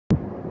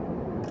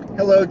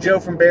Hello, Joe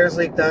from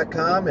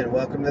bearsleek.com, and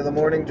welcome to the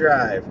Morning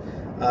Drive.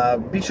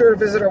 Be sure to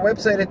visit our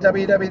website at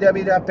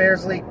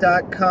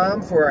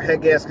www.bearsleek.com for our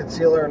head gasket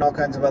sealer and all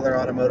kinds of other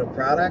automotive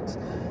products.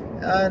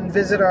 And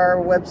visit our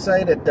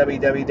website at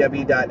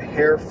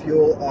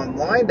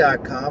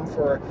www.hairfuelonline.com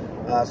for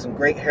some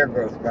great hair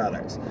growth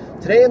products.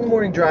 Today in the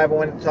Morning Drive, I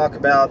wanted to talk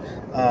about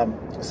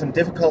some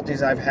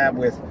difficulties I've had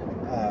with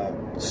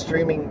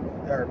streaming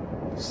or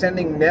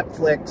sending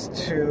Netflix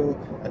to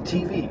a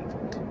TV.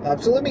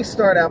 So let me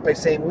start out by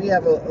saying we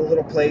have a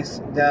little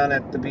place down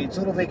at the beach, a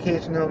little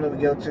vacation home that we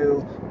go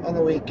to on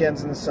the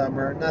weekends in the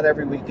summer. Not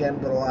every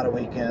weekend, but a lot of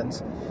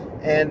weekends.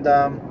 And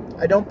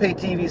I don't pay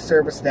TV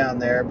service down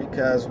there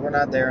because we're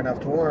not there enough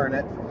to warrant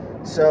it.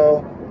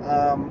 So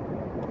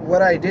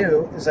what I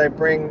do is I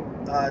bring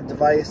a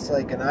device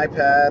like an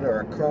iPad or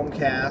a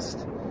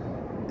Chromecast,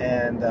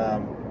 and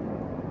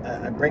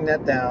I bring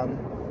that down.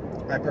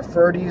 I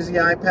prefer to use the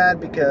iPad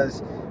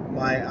because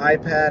my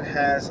iPad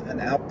has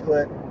an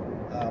output.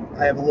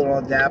 I have a little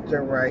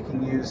adapter where I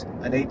can use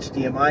an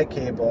HDMI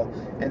cable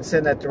and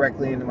send that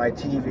directly into my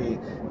TV.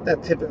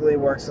 That typically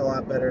works a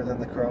lot better than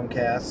the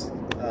Chromecast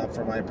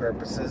for my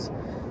purposes.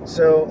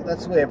 So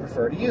that's the way I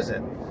prefer to use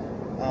it.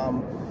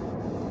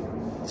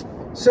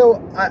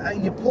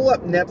 You pull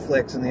up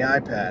Netflix in the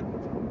iPad,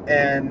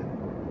 and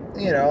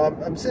you know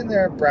I'm sitting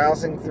there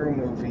browsing through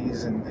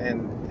movies,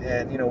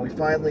 and you know we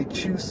finally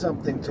choose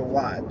something to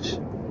watch.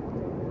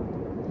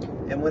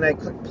 And when I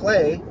click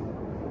play,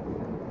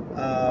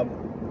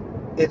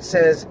 it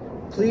says,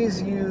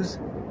 please use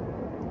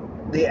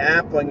the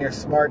app on your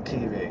smart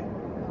TV.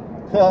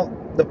 Well,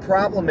 the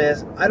problem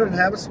is I don't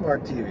have a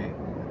smart TV.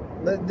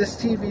 This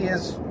TV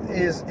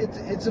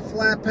it's a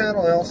flat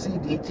panel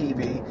LCD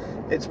TV.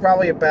 It's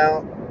probably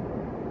about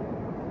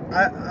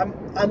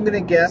I'm gonna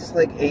guess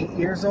like 8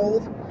 years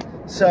old.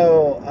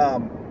 So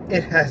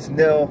it has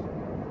no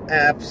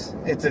apps.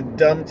 It's a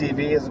dumb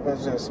TV as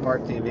opposed to a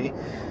smart TV.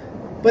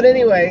 But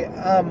anyway,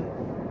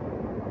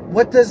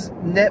 what does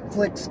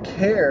Netflix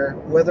care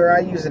whether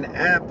I use an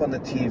app on the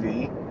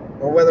TV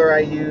or whether I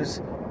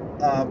use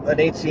an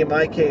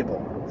HDMI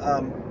cable?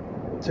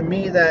 To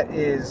me, that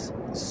is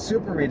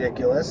super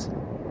ridiculous.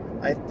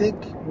 I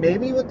think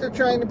maybe what they're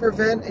trying to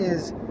prevent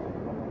is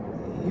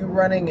you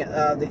running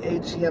the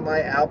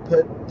HDMI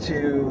output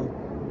to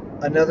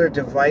another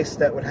device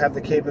that would have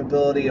the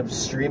capability of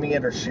streaming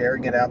it or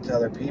sharing it out to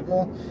other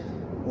people,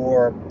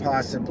 or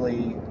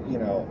possibly,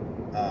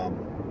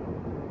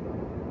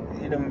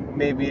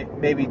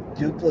 maybe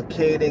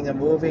duplicating a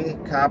movie,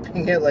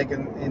 copying it like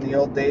in the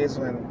old days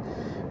when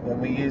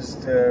we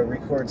used to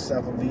record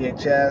stuff on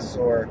VHS,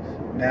 or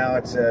now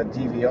it's a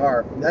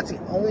DVR. That's the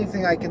only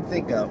thing I can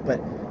think of.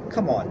 But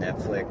come on,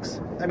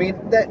 Netflix. I mean,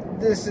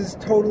 this is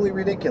totally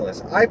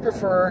ridiculous. I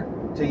prefer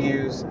to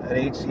use an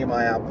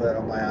HDMI output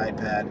on my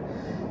iPad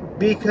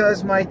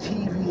because my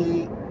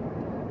TV,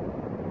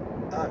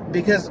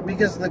 because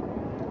the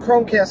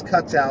Chromecast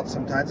cuts out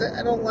sometimes.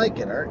 I don't like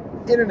it. Our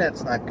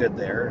internet's not good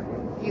there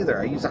either.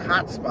 I use a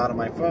hotspot on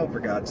my phone, for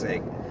God's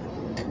sake.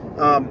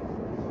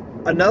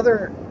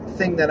 Another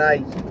thing that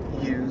I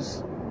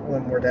use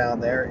when we're down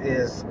there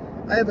is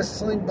I have a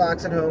sling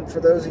box at home.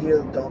 For those of you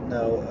that don't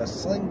know, a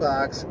sling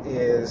box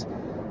is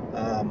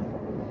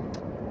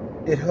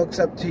it hooks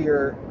up to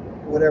your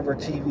whatever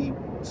TV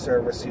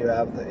service you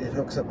have. It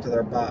hooks up to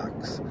their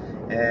box,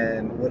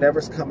 and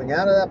whatever's coming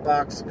out of that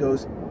box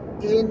goes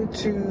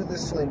into the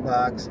sling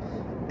box,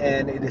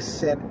 and it is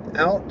sent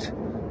out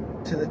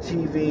to the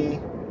TV.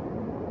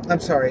 I'm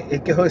sorry, the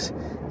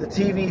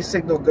TV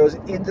signal goes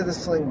into the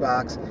sling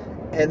box,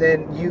 and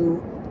then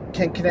you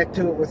can connect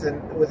to it with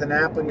an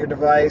app on your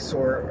device,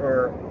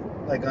 or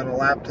like on a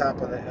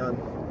laptop on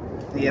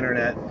the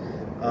internet.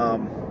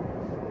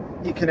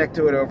 You connect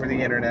to it over the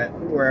internet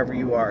wherever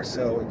you are,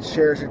 so it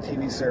shares your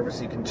TV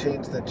service. You can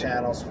change the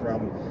channels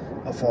from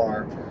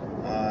afar,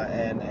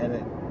 and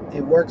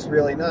it works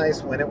really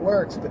nice when it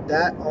works, but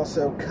that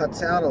also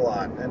cuts out a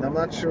lot, and I'm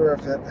not sure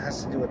if it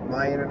has to do with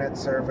my internet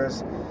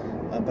service,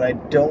 but I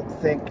don't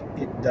think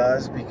it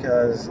does,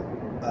 because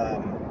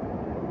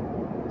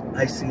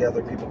I see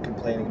other people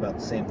complaining about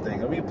the same thing.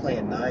 It'll be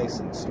playing nice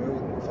and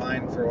smooth and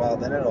fine for a while,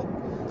 then it'll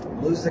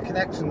lose the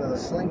connection to the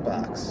sling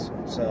box.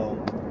 So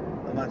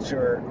I'm not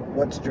sure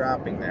what's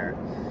dropping there.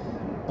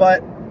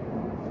 But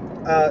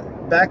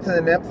back to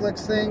the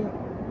Netflix thing.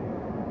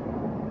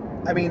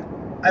 I mean,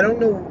 I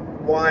don't know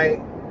why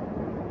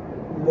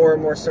more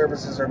and more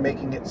services are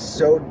making it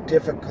so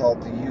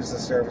difficult to use the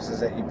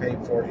services that you pay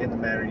for in the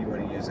manner you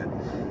want to use it.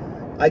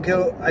 I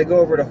go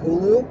over to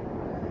Hulu,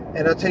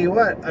 and I'll tell you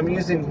what, I'm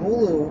using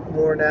Hulu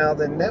more now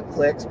than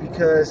Netflix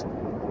because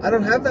I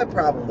don't have that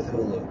problem with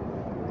Hulu.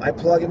 I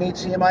plug an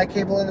HDMI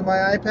cable into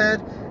my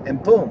iPad,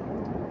 and boom,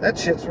 that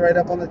shit's right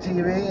up on the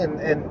TV,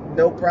 and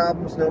no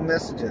problems, no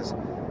messages.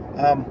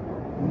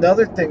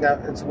 Another thing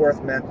that's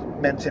worth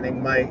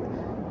mentioning, my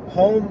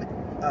home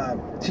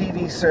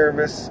TV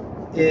service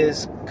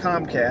is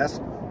Comcast,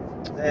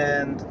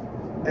 and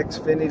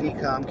Xfinity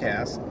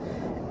Comcast,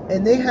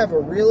 and they have a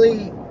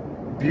really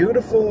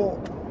beautiful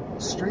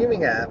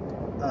streaming app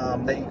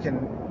that you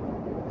can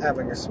have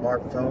on your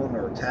smartphone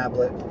or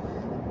tablet,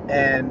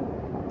 and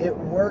it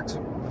works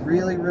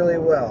really, really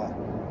well.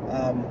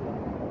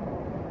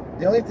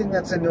 The only thing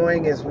that's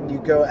annoying is when you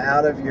go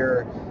out of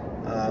your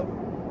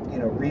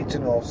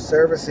regional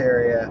service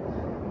area,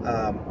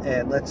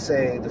 and let's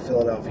say the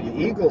Philadelphia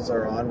Eagles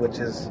are on, which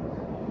is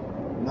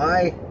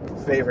my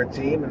favorite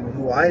team and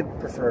who I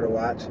prefer to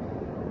watch.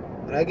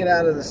 When I get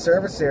out of the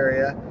service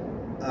area,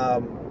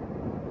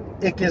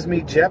 it gives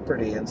me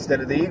Jeopardy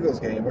instead of the Eagles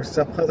game or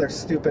some other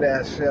stupid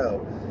ass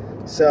show.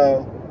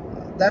 So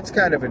that's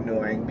kind of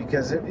annoying,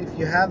 because if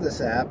you have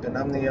this app and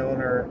I'm the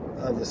owner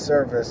of the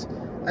service,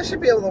 I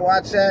should be able to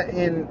watch that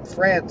in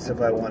France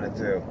if I wanted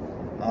to.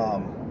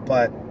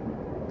 But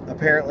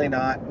apparently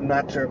not. I'm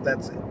not sure if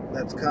that's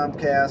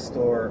Comcast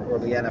or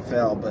the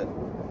NFL, but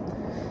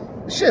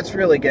shit's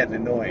really getting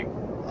annoying.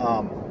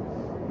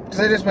 Because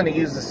I just want to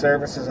use the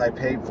services I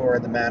paid for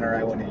in the manner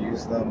I want to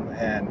use them,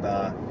 and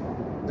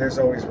there's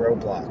always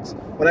roadblocks.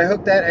 When I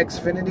hook that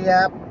Xfinity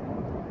app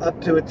up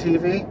to a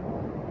TV,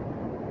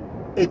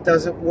 it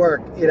doesn't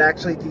work. It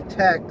actually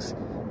detects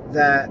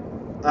that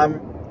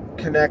I'm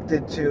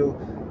connected to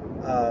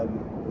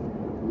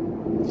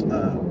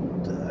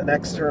an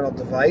external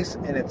device,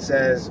 and it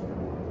says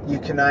you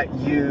cannot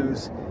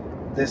use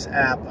this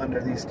app under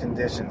these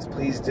conditions.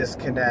 Please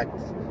disconnect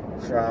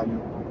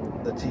from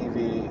the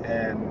TV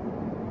and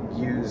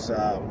use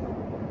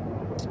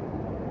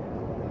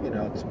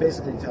it's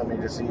basically telling me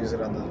just to use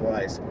it on the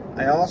device.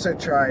 I also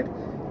tried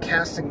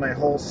casting my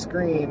whole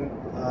screen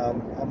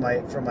from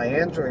my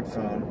Android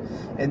phone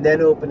and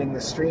then opening the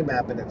Stream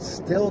app, and it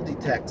still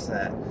detects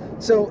that.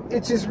 So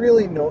it's just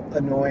really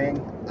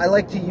annoying. I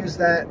like to use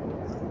that,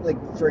 like,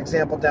 for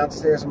example,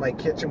 downstairs in my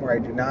kitchen where I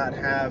do not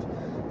have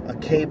a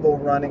cable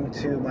running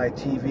to my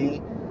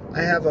TV.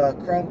 I have a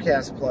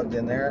Chromecast plugged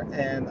in there,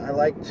 and I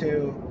like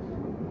to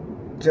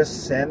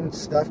just send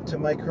stuff to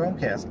my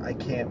Chromecast. I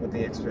can't with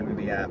the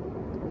Xfinity app.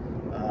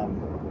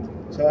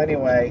 So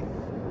anyway,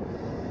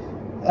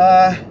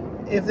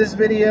 if this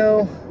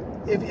video,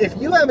 if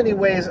you have any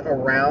ways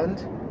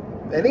around,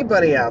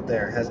 anybody out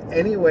there has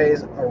any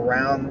ways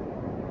around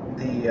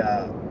the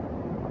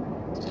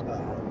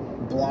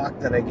block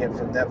that I get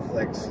from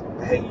Netflix,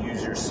 hey,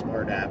 use your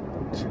smart app,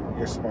 to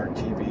your smart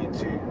TV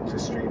to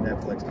stream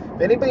Netflix.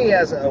 If anybody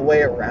has a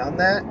way around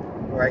that,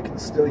 where I can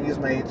still use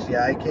my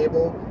HDMI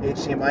cable,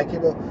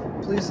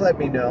 please let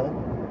me know.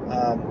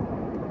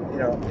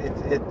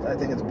 I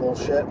think it's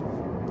bullshit.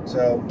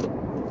 So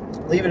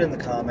leave it in the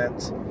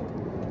comments.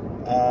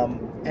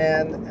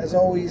 And as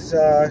always,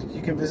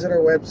 you can visit our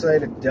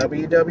website at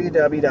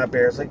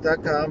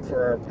www.bearslake.com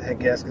for our head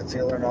gasket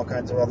sealer and all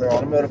kinds of other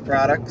automotive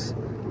products.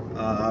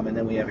 And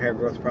then we have hair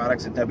growth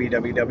products at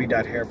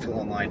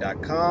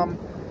www.hairfulonline.com.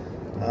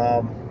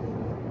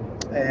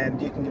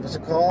 And you can give us a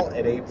call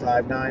at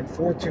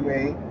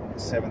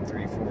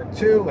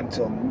 859-428-7342.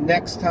 Until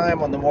next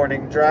time on The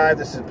Morning Drive,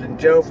 this has been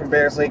Joe from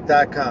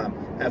bearslake.com.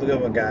 Have a good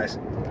one, guys.